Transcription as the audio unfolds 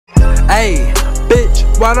Ayy, bitch,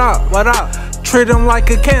 what up, what up? Treat him like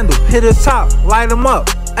a candle, hit his top, light him up.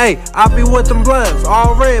 Ayy, I be with them bloods,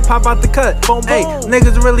 all red, pop out the cut. Ayy,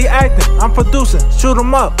 niggas really acting, I'm producing, shoot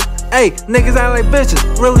them up. Ayy, niggas act like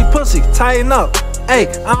bitches, really pussy, tighten up.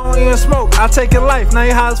 Ayy, I don't even smoke, I take your life, now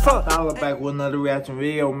you high as fuck. I'll back with another reaction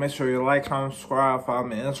video. Make sure you like, comment, subscribe, follow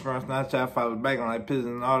me on Instagram, Snapchat, follow back on like pizzas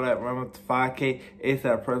and all that. Run with the 5K,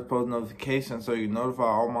 ASAP, press post notifications so you notify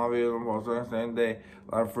all my videos on the same day.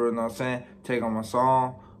 Like for real, know what I'm saying? Take on my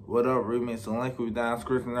song. What up, remix and link, we down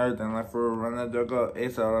script and everything. Like for real, run that joke up,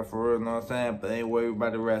 ASAP, like for real, know what I'm saying? But anyway, we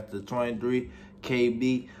about to rap the 23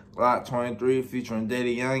 KB Glock 23 featuring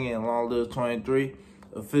JayDaYoungan and Long Live 23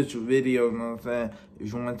 official video, you know what I'm saying?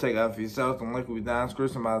 If you want to check out for yourself, then link we down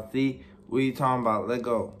description about C. What you talking about? Let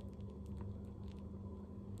go.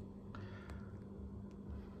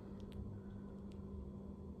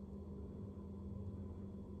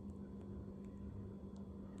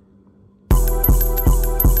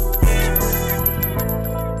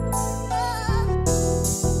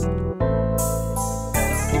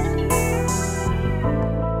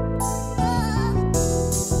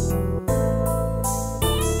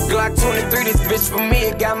 Glock 23, this bitch for me,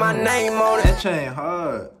 it got my name on it. That chain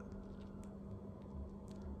hard.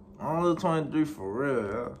 Only 23 for real,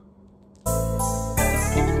 yeah.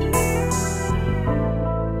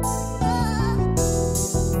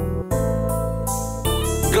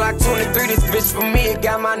 Glock 23, this bitch for me, it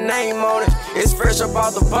got my name on it. It's fresh up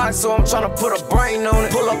out the box, so I'm tryna put a brain on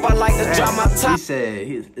it. Pull up, I like to drop my top. He said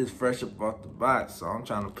it's fresh up off the box, so I'm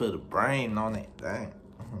trying to put a brain on it. Dang.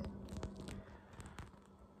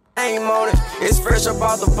 Name on it. It's fresh up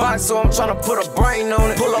out the box, so I'm tryna put a brain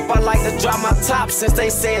on it. Pull up, I like to drop my top since they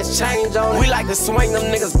say it's change on it. We like to swing them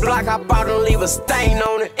niggas block, hop out and leave a stain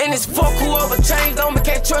on it. And it's fuck whoever changed on me,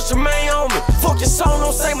 can't trust your man on me. Fuck your song,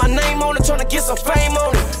 don't say my name on it, tryna get some fame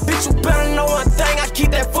on it. Bitch, you better know one thing, I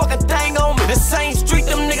keep that fucking thing on me. The same street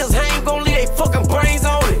them niggas hang, gon' leave they fucking brains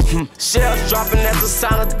on it. Shells dropping, that's a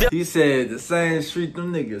sign of death. He said the same street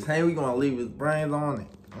them niggas, hey, we gonna leave his brains on it.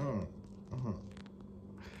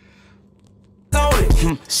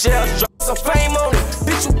 Shells drop some fame on it.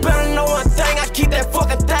 Bitch, you better know one thing, I keep that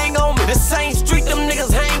fucking thing on me. The same street them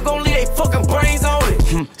niggas hang, gon' leave they fucking brains on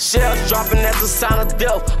it. Shells dropping, that's a sign of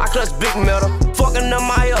death. I clutch big metal, fucking up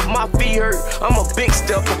my up, my feet hurt. I'm a big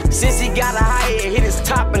stepper. Since he got a high head, hit his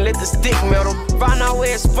top and let the stick metal. Find out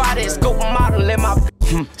where it's spotted, scope him out and let my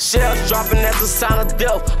shells dropping, that's a sign of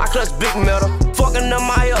death. I clutch big metal, fucking up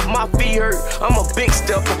my up, my feet hurt. I'm a big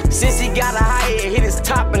stepper. Since he got a high head, hit his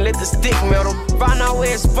top and let the stick metal. Find out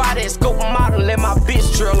where it's spotted, scope him out and let my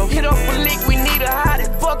bitch trail him. Hit up a lick, we need a hide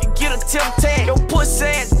it, fucking get a tip tag. Your pussy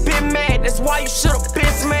ass been mad, that's why you should've been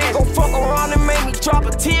smashed. Go fuck around and make me drop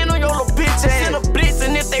a 10 on your little bitch ass. Send a blitz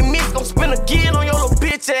and if they miss, gon' spin again on your little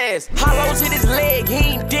bitch ass. Hollows hit his leg,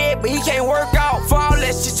 he ain't dead, but he can't work out. For all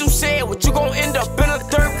that shit you said, what you gon' end up in a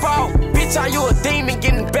dirt ball? Bitch, how you a demon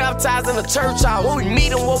getting baptized in a church house? When we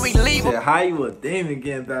meet him, when we leave him. How you a demon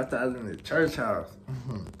getting baptized in the church house?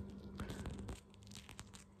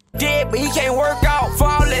 Dead, but he can't work out. For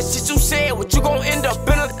all that shit you said, what you gon' end up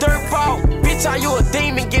in a dirt ball? Bitch, how you a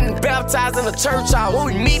demon getting baptized in a church house? When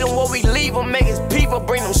we meet him, when we leave him, make his people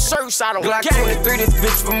bring them shirts out of Glock 23, this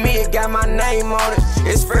bitch for me, it got my name on it.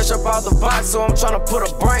 It's fresh up out the box, so I'm tryna put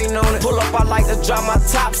a brain on it. Pull up, I like to drop my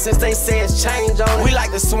top since they say it's change on it. We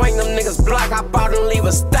like to swing them niggas block, hop out and leave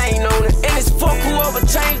a stain on it. And it's fuck whoever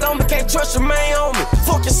changed on me, can't trust your man on me.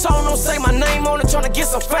 Fuck your song, don't say my name on it, tryna get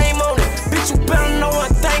some fame on it. Bitch, you better know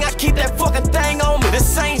one thing, I keep that fucking thing on me. The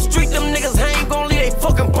same street them niggas hang, gon' leave they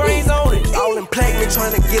fucking brains on it. All in platinum,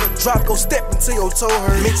 trying to get a drop, go step until your toe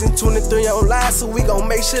hurt. Mixing 23 on live, so we gon'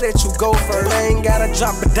 make sure that you go first. They ain't gotta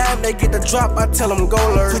drop a dime, they get the drop, I tell them go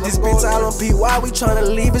learn. Put this bitch out on PY, we tryna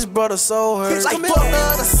leave his brother so hurt. Bitch, like fuck the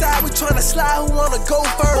other side, we tryna slide, who wanna go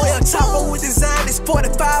first? Boy, a chopper with design, this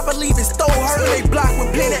 45, I leave his throw hurt. They block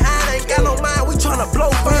with plenty iron, ain't got no mind, we tryna blow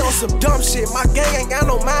first. On some dumb shit, my gang ain't got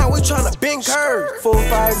no mind, we tryna bend curve. 4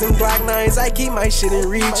 5s and Glock 9s, I keep my shit in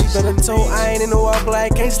reach. Better toe iron in the all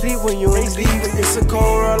black, can't sleep when you ain't leaving. It's a cold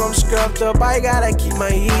world, I'm strapped up, I gotta keep my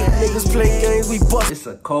heat. Niggas play games, we bust. It's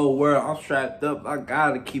a cold world, I'm strapped up, I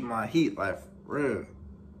gotta keep my heat, like for real.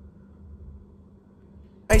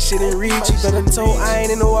 I shit in reach, better toe iron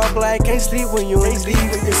in the all black, can't sleep when you ain't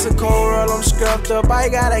leaving. It's a cold world, I'm strapped up, I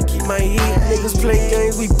gotta keep my heat. Niggas play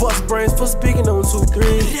games, we bust brains for speaking on 2 3.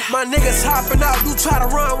 My niggas hopping out, you try to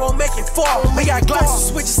run, won't make it fall. We got glasses,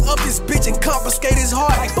 switches up this bitch and confiscate his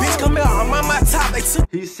heart. Like bitch, come out, I'm on my top. They took.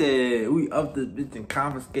 He said we up this bitch and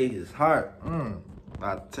confiscate his heart.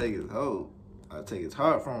 I'll take his hoe. I'll take his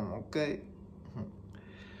heart from him, okay?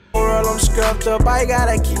 World, I'm scrapped up, I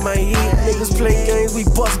gotta keep my heat. Niggas play games, we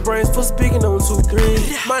bust brains for speaking on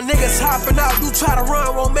 2-3. My niggas hopping out, you try to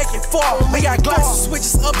run, won't make it fall. We got Glocks and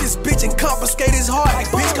switches up this bitch and confiscate his heart. Like,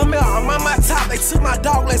 bitch, come out, I'm on my top, they took my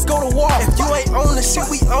dog, let's go to war. If you ain't on the shit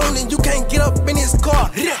we own, then you can't get up in this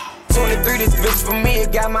car. 23, this bitch for me,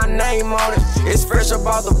 it got my name on it. It's fresh up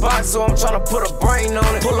out the box, so I'm tryna put a brain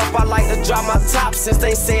on it. Pull up, I like to drop my top since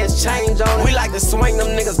they say it's change on it. We like to swing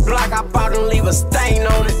them niggas block, I bout and leave a stain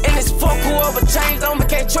on it. And it's fuck whoever changed on me,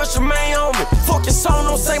 can't trust your man on me. Fuck your song,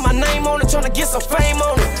 don't say my name on it, tryna get some fame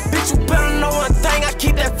on it. Bitch, you better know one thing, I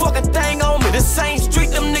keep that fucking thing on me. The same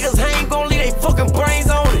street, them niggas ain't gon' leave they fucking brains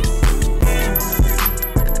on it.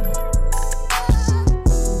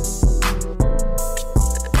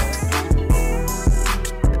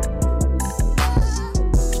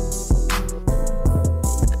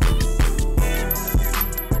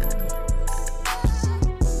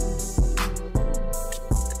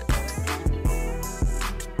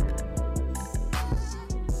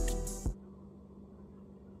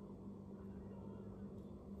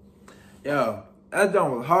 Yo, that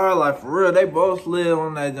jump was hard, like for real. They both slid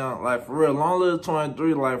on that jump, like for real. Long live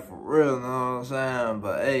 23, like for real, you know what I'm saying?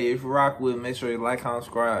 But hey, if you rock with it, make sure you like, comment,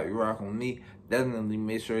 subscribe. You rock with me, definitely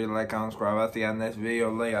make sure you like, comment, subscribe. I'll see y'all next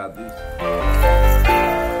video. Lay out this.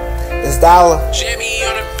 It's Dolla.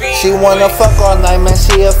 She wanna fuck all night, man,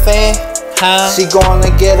 she a fan. She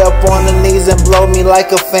gonna get up on her knees and blow me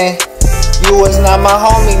like a fan. You was not my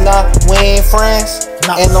homie, nah, we ain't friends.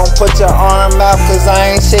 And don't put your arm out, cause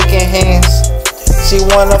I ain't shaking hands. She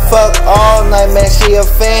wanna fuck all night, man, she a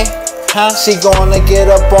fan. She gonna get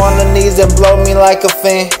up on her knees and blow me like a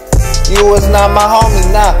fan. You was not my homie,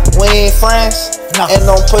 nah, we ain't friends. And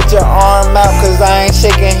don't put your arm out, cause I ain't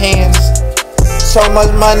shaking hands. So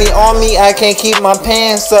much money on me, I can't keep my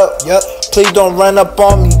pants up. Please don't run up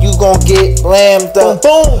on me, you gon' get lammed up.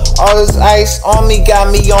 All this ice on me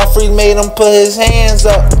got me on free, made him put his hands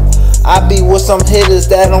up. I be with some hitters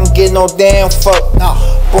that don't get no damn fuck.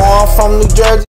 Born from New Jersey.